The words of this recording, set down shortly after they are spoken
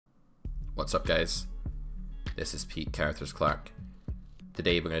What's up guys, this is Pete Characters Clark.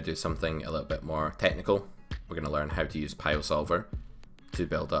 Today we're going to do something a little bit more technical. We're going to learn how to use PioSOLVER to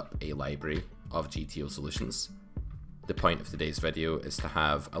build up a library of GTO solutions. The point of today's video is to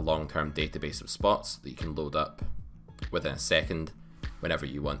have a long-term database of spots that you can load up within a second whenever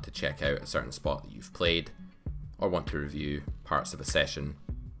you want to check out a certain spot that you've played, or want to review parts of a session,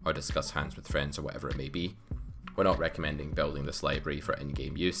 or discuss hands with friends, or whatever it may be. We're not recommending building this library for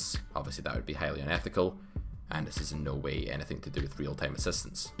in-game use. Obviously that would be highly unethical, and this is in no way anything to do with real-time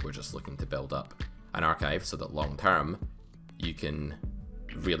assistance. We're just looking to build up an archive so that long-term you can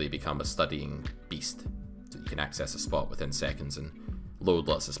really become a studying beast. So you can access a spot within seconds and load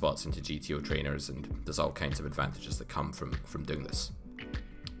lots of spots into GTO trainers, and there's all kinds of advantages that come from doing this.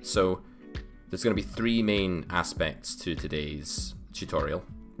 So there's going to be three main aspects to today's tutorial.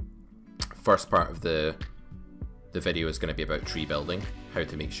 First part of the video is going to be about tree building, how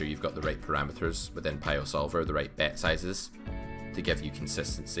to make sure you've got the right parameters within PioSOLVER, the right bet sizes to give you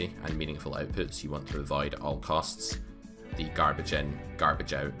consistency and meaningful outputs. You want to avoid at all costs the garbage in,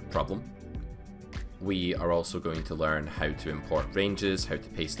 garbage out problem. We are also going to learn how to import ranges, how to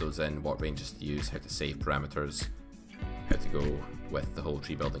paste those in, what ranges to use, how to save parameters, how to go with the whole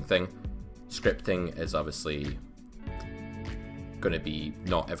tree building thing. Scripting is obviously going to be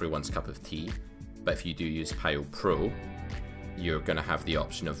not everyone's cup of tea, but if you do use PioPro, you're going to have the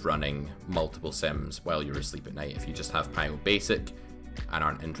option of running multiple sims while you're asleep at night. If you just have Pio Basic and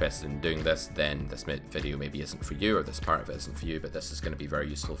aren't interested in doing this, then this video maybe isn't for you, or this part of it isn't for you, but this is going to be very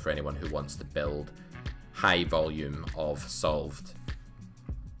useful for anyone who wants to build high volume of solved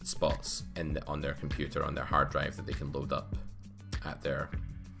spots on their computer, on their hard drive, that they can load up at their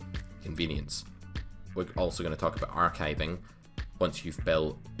convenience. We're also going to talk about archiving. Once you've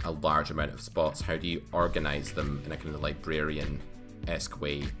built a large amount of spots, how do you organize them in a kind of librarian-esque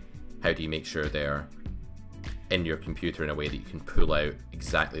way? How do you make sure they're in your computer in a way that you can pull out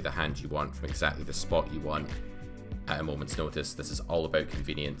exactly the hand you want from exactly the spot you want at a moment's notice? This is all about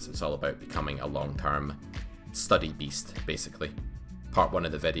convenience. It's all about becoming a long-term study beast, basically. Part one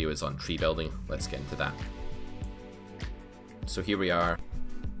of the video is on tree building. Let's get into that. So here we are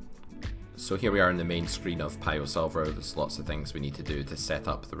in the main screen of PioSOLVER. There's lots of things we need to do to set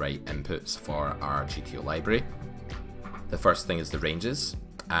up the right inputs for our GTO library. The first thing is the ranges,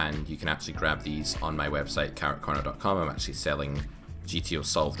 and you can actually grab these on my website, carrotcorner.com. I'm actually selling GTO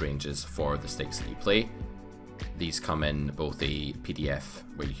solved ranges for the stakes that you play. These come in both a PDF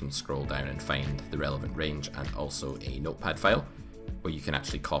where you can scroll down and find the relevant range, and also a notepad file where you can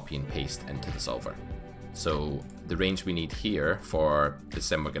actually copy and paste into the solver. So the range we need here for the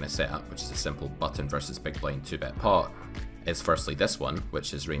sim we're going to set up, which is a simple button versus big blind 2-bet pot, is firstly this one,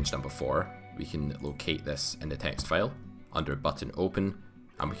 which is range number 4. We can locate this in the text file under button open,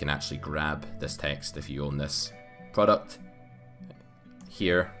 and we can actually grab this text if you own this product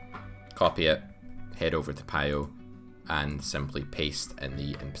here, copy it, head over to Pio, and simply paste in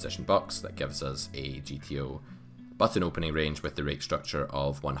the in position box. That gives us a GTO button opening range with the rake structure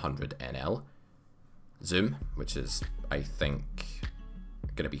of 100 NL. Zoom, which is, I think,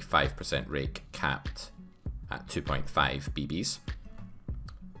 going to be 5% rake capped at 2.5 BBs.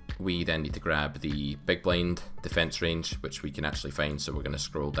 We then need to grab the big blind defense range, which we can actually find, so we're going to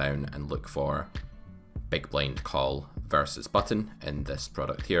scroll down and look for big blind call versus button in this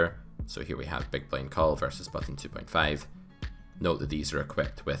product here. So here we have big blind call versus button 2.5. Note that these are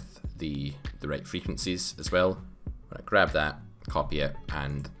equipped with the right frequencies as well. I'm going to grab that, copy it,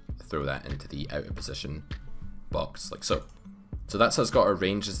 and throw that into the out of position box like so. So that's us got our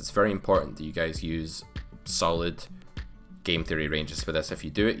ranges. It's very important that you guys use solid game theory ranges for this. If you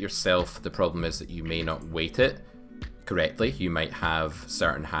do it yourself, the problem is that you may not weight it correctly. You might have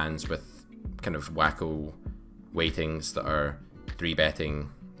certain hands with kind of wacko weightings that are 3-betting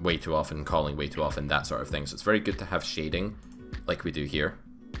way too often, calling way too often, that sort of thing. So it's very good to have shading like we do here,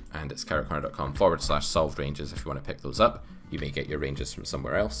 and it's carrotcorner.com/solved ranges if you want to pick those up. You may get your ranges from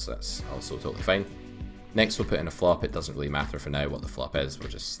somewhere else, that's also totally fine. Next we'll put in a flop. It doesn't really matter for now what the flop is, we'll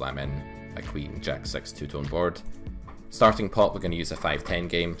just slam in a queen, jack 6 two-tone board. Starting pot, we're going to use a 5-10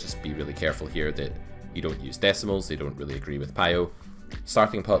 game. Just be really careful here that you don't use decimals, they don't really agree with Pio.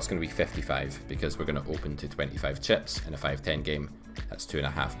 Starting pot's going to be 55 because we're going to open to 25 chips in a 5-10 game. That's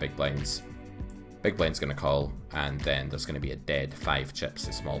 2.5 big blinds. Big blind's going to call, and then there's going to be a dead 5 chips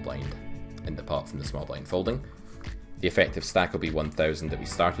to small blind in the pot from the small blind folding. The effective stack will be 1000 that we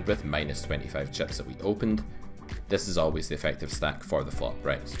started with, minus 25 chips that we opened. This is always the effective stack for the flop,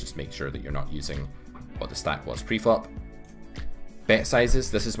 right? So just make sure that you're not using what the stack was pre-flop. Bet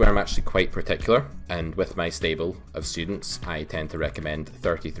sizes, this is where I'm actually quite particular, and with my stable of students, I tend to recommend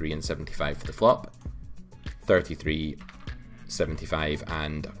 33 and 75 for the flop, 33, 75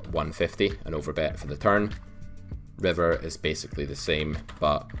 and 150, an overbet for the turn. River is basically the same,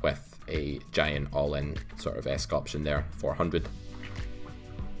 but with a giant all-in sort of esque option there, 400.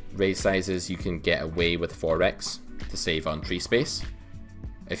 Raise sizes, you can get away with 4x to save on tree space.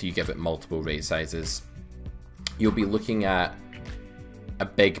 If you give it multiple raise sizes, you'll be looking at a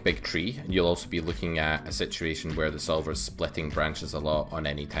big tree, and you'll also be looking at a situation where the solver's splitting branches a lot on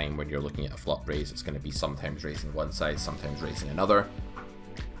any time when you're looking at a flop raise. It's going to be sometimes raising one size, sometimes raising another.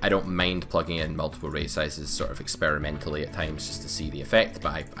 I don't mind plugging in multiple raise sizes sort of experimentally at times just to see the effect,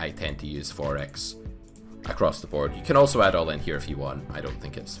 but I tend to use 4x across the board. You can also add all in here if you want. I don't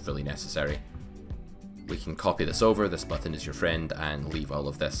think it's really necessary. We can copy this over, this button is your friend, and leave all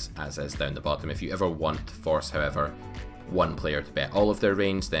of this as is down the bottom. If you ever want to force, however, one player to bet all of their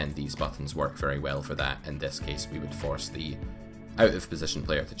range, then these buttons work very well for that. In this case, we would force the out of position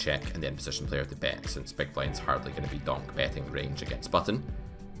player to check and then position player to bet, since big blind's hardly going to be donk betting range against button.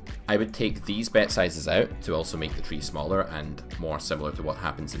 I would take these bet sizes out to also make the tree smaller and more similar to what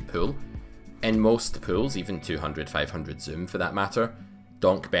happens in pool. In most pools, even 200, 500 zoom for that matter,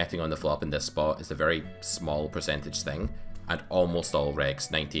 donk betting on the flop in this spot is a very small percentage thing, and almost all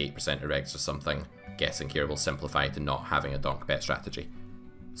regs, 98% of regs or something, guessing here, will simplify to not having a donk bet strategy.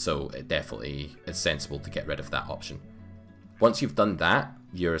 So it definitely is sensible to get rid of that option. Once you've done that,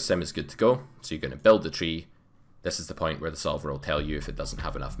 your sim is good to go. So you're going to build the tree. This is the point where the solver will tell you if it doesn't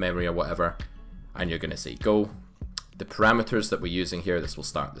have enough memory or whatever, and you're going to say go. The parameters that we're using here, this will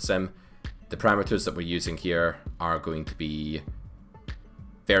start the sim. The parameters that we're using here are going to be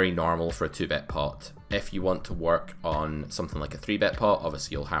very normal for a 2-bet pot. If you want to work on something like a 3-bet pot,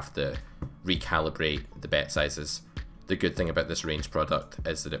 obviously you'll have to recalibrate the bet sizes. The good thing about this range product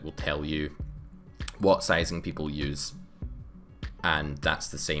is that it will tell you what sizing people use, and that's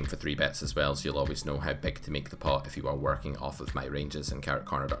the same for 3-bets as well, so you'll always know how big to make the pot if you are working off of my ranges in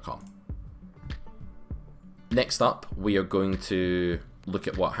carrotcorner.com. Next up, we are going to look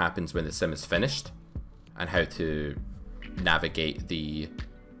at what happens when the sim is finished and how to navigate the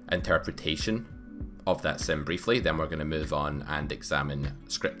interpretation of that sim briefly. Then we're going to move on and examine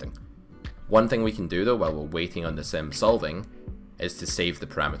scripting. One thing we can do though while we're waiting on the sim solving is to save the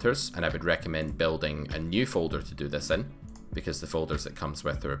parameters, and I would recommend building a new folder to do this in, because the folders it comes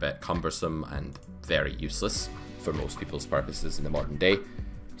with are a bit cumbersome and very useless for most people's purposes in the modern day.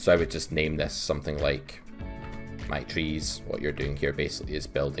 So I would just name this something like my trees. What you're doing here basically is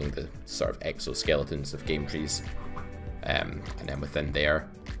building the sort of exoskeletons of game trees, and then within there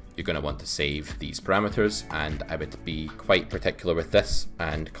you're going to want to save these parameters, and I would be quite particular with this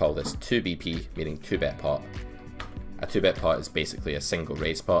and call this 2BP, meaning 2-bet pot. A 2-bet pot is basically a single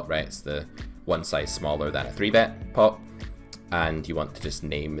raise pot, right? It's the one size smaller than a 3-bet pot, and you want to just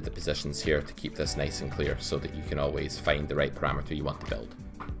name the positions here to keep this nice and clear so that you can always find the right parameter you want to build.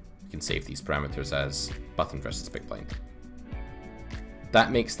 You can save these parameters as button versus big blind.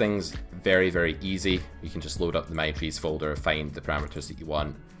 That makes things very easy. You can just load up the My Trees folder, find the parameters that you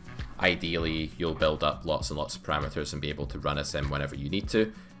want. Ideally, you'll build up lots and lots of parameters and be able to run a sim whenever you need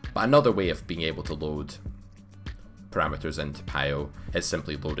to. But another way of being able to load parameters into Pio is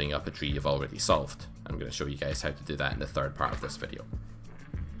simply loading up a tree you've already solved. I'm going to show you guys how to do that in the third part of this video.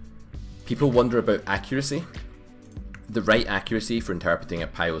 People wonder about accuracy. The right accuracy for interpreting a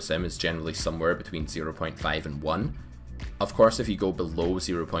Pio sim is generally somewhere between 0.5 and 1. Of course, if you go below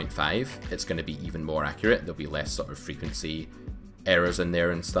 0.5, it's going to be even more accurate. There'll be less sort of frequency errors in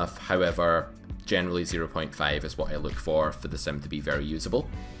there and stuff. However, generally 0.5 is what I look for the sim to be very usable.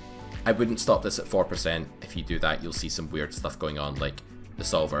 I wouldn't stop this at 4%. If you do that, you'll see some weird stuff going on, like the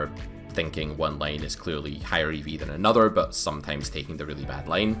solver thinking one line is clearly higher EV than another, but sometimes taking the really bad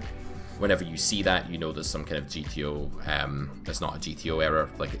line. Whenever you see that, you know there's some kind of GTO, it's not a GTO error,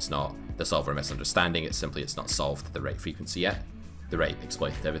 like it's not the solver misunderstanding, it's simply it's not solved to the right frequency yet. The right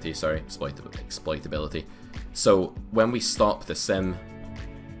exploitability. So when we stop the sim,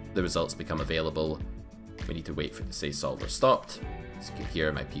 the results become available. We need to wait for it to say solver stopped. As you can hear,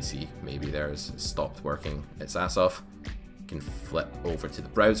 my PC maybe there has stopped working its ass off. You can flip over to the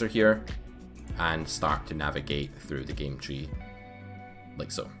browser here and start to navigate through the game tree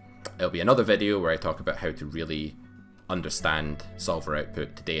like so. It'll be another video where I talk about how to really understand solver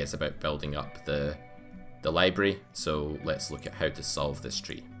output. Today is about building up the library, so let's look at how to solve this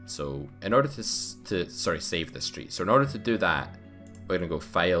tree. So in order to save this tree. So in order to do that, we're going to go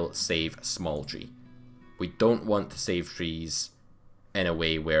File, Save, Small Tree. We don't want to save trees in a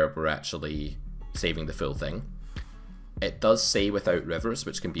way where we're actually saving the full thing. It does say without rivers,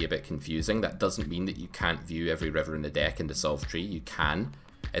 which can be a bit confusing. That doesn't mean that you can't view every river in the deck in the solve tree. You can.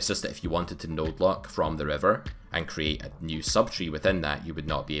 It's just that if you wanted to node lock from the river and create a new subtree within that, you would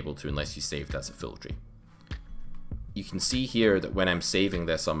not be able to unless you saved as a full tree. You can see here that when I'm saving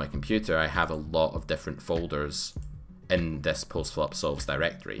this on my computer, I have a lot of different folders in this post-flop solves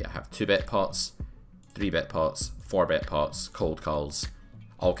directory. I have 2-bit pots, 3-bit pots, 4-bit pots, cold calls,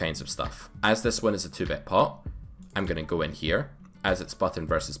 all kinds of stuff. As this one is a 2-bit pot, I'm going to go in here. As it's button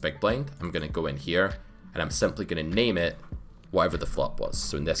versus big blind, I'm going to go in here and I'm simply going to name it whatever the flop was.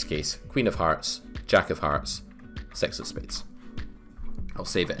 So in this case, Queen of Hearts, Jack of Hearts, 6 of Spades. I'll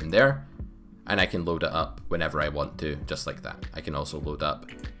save it in there and I can load it up whenever I want to, just like that. I can also load up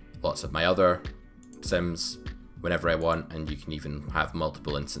lots of my other sims whenever I want, and you can even have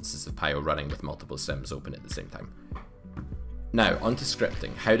multiple instances of Pio running with multiple sims open at the same time. Now, onto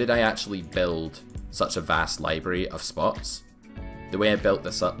scripting. How did I actually build such a vast library of spots? The way I built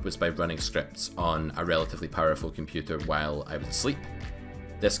this up was by running scripts on a relatively powerful computer while I was asleep.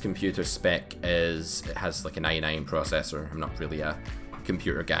 This computer spec it has like an i9 processor. I'm not really a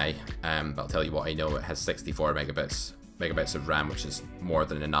computer guy, but I'll tell you what I know. It has 64 megabytes of RAM, which is more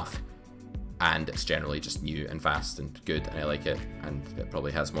than enough. And it's generally just new and fast and good, and I like it. And it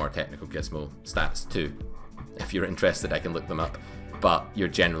probably has more technical gizmo stats too. If you're interested, I can look them up. But you're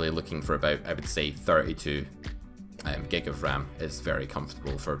generally looking for about, I would say, 32 gig of RAM is very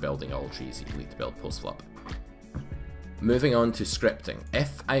comfortable for building all trees that you need to build post-flop. Moving on to scripting.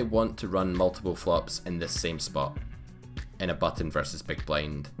 If I want to run multiple flops in this same spot, in a button versus big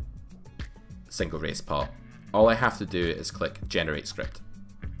blind single race pot, all I have to do is click generate script.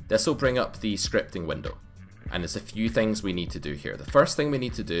 This will bring up the scripting window, and there's a few things we need to do here. The first thing we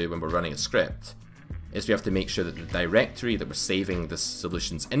need to do when we're running a script is we have to make sure that the directory that we're saving the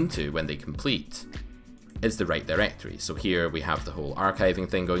solutions into when they complete is the right directory. So here we have the whole archiving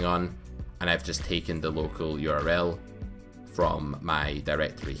thing going on, and I've just taken the local URL from my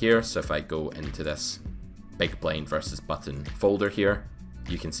directory here. So if I go into this big blind versus button folder here,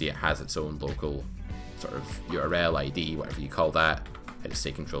 you can see it has its own local sort of URL, ID, whatever you call that. I just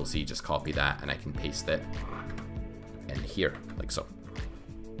say Control C, just copy that, and I can paste it in here, like so.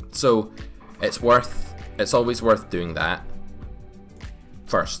 So it's always worth doing that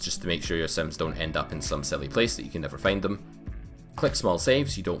first, just to make sure your sims don't end up in some silly place that you can never find them. Click small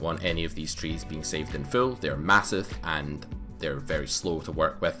saves. You don't want any of these trees being saved in full. They're massive and they're very slow to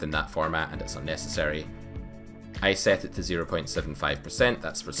work with in that format, and it's unnecessary. I set it to 0.75%,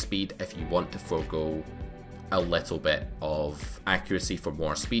 that's for speed. If you want to forego a little bit of accuracy for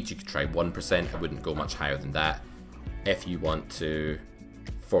more speed, you could try 1%, I wouldn't go much higher than that. If you want to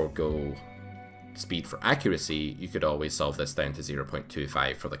forego speed for accuracy, you could always solve this down to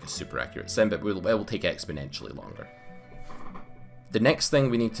 0.25 for like a super accurate sim, but it will take exponentially longer. The next thing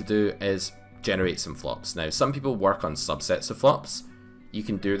we need to do is generate some flops. Now, some people work on subsets of flops. You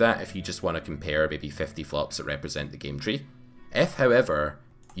can do that if you just want to compare maybe 50 flops that represent the game tree. If, however,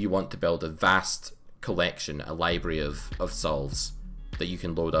 you want to build a vast collection, a library of solves that you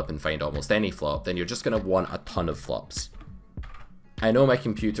can load up and find almost any flop, then you're just going to want a ton of flops. I know my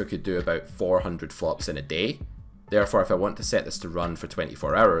computer could do about 400 flops in a day. Therefore, if I want to set this to run for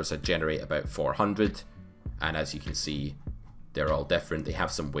 24 hours, I'd generate about 400. And as you can see, they're all different. They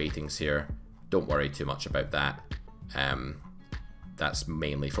have some weightings here. Don't worry too much about that. That's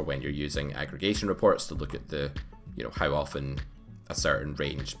mainly for when you're using aggregation reports to look at the, how often a certain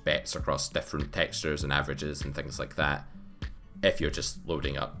range bets across different textures and averages and things like that. If you're just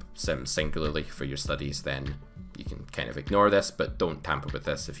loading up sims singularly for your studies, then you can kind of ignore this, but don't tamper with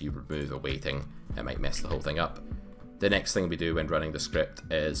this. If you remove a weighting, it might mess the whole thing up. The next thing we do when running the script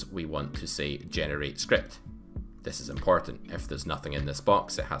is we want to say generate script. This is important. If there's nothing in this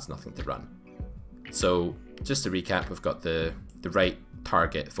box, it has nothing to run. So just to recap, we've got the right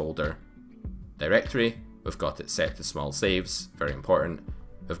target folder directory. We've got it set to small saves, very important.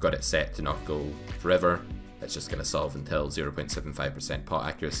 We've got it set to not go forever. It's just going to solve until 0.75% pot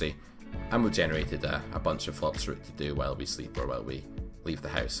accuracy. And we've generated a bunch of flops for it to do while we sleep or while we leave the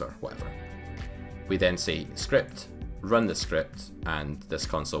house or whatever. We then say script, run the script, and this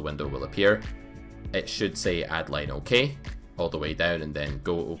console window will appear. It should say add line OK all the way down and then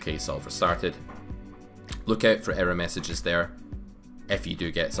go OK solver started. Look out for error messages there. If you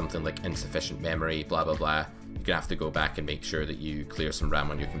do get something like insufficient memory, blah blah blah, you're gonna have to go back and make sure that you clear some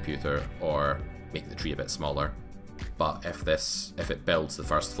RAM on your computer or make the tree a bit smaller. But if it builds the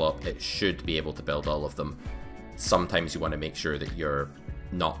first flop, it should be able to build all of them. Sometimes you want to make sure that you're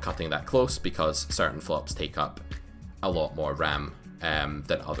not cutting that close because certain flops take up a lot more RAM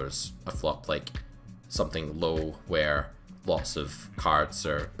than others. A flop like something low where lots of cards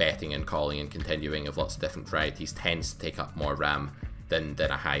are betting and calling and continuing of lots of different varieties tends to take up more RAM than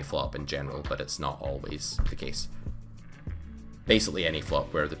a high flop in general, but it's not always the case. Basically any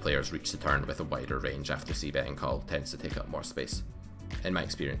flop where the players reach the turn with a wider range after c-bet and call tends to take up more space, in my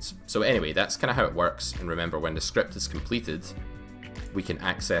experience. So anyway, that's kind of how it works, and remember, when the script is completed, we can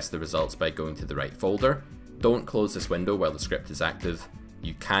access the results by going to the right folder. Don't close this window while the script is active.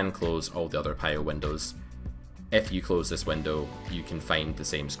 You can close all the other Pio windows. If you close this window, you can find the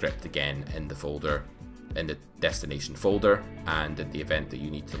same script again in the folder, in the destination folder, and in the event that you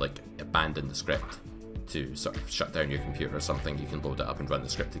need to like abandon the script to sort of shut down your computer or something, you can load it up and run the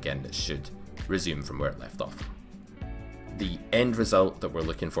script again. It should resume from where it left off. The end result that we're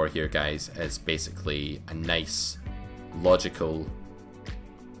looking for here, guys, is basically a nice logical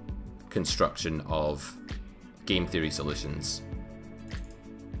construction of game theory solutions.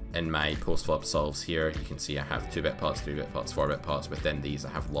 In my post-flop solves here, you can see I have 2-bit pots, 3-bit pots, 4-bit pots. Within these I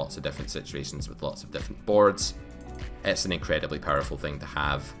have lots of different situations with lots of different boards. It's an incredibly powerful thing to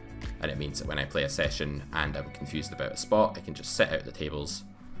have, and it means that when I play a session and I'm confused about a spot, I can just set out the tables.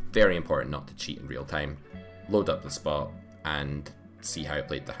 Very important not to cheat in real time. Load up the spot and see how I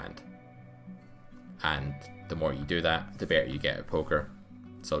played the hand. And the more you do that, the better you get at poker.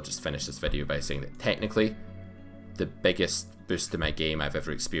 So I'll just finish this video by saying that technically, the biggest boost to my game I've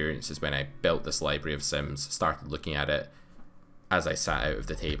ever experienced is when I built this library of sims, started looking at it as I sat out of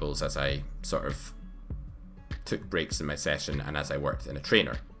the tables, as I sort of took breaks in my session, and as I worked in a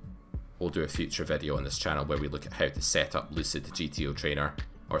trainer. We'll do a future video on this channel where we look at how to set up Lucid GTO Trainer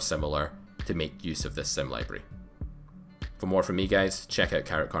or similar to make use of this sim library. For more from me, guys, check out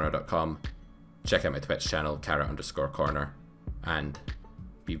carrotcorner.com, check out my Twitch channel, carrot_corner, and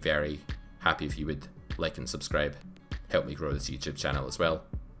be very happy if you would like and subscribe. Help me grow this YouTube channel as well.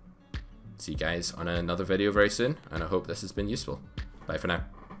 See you guys on another video very soon, and I hope this has been useful. Bye for now.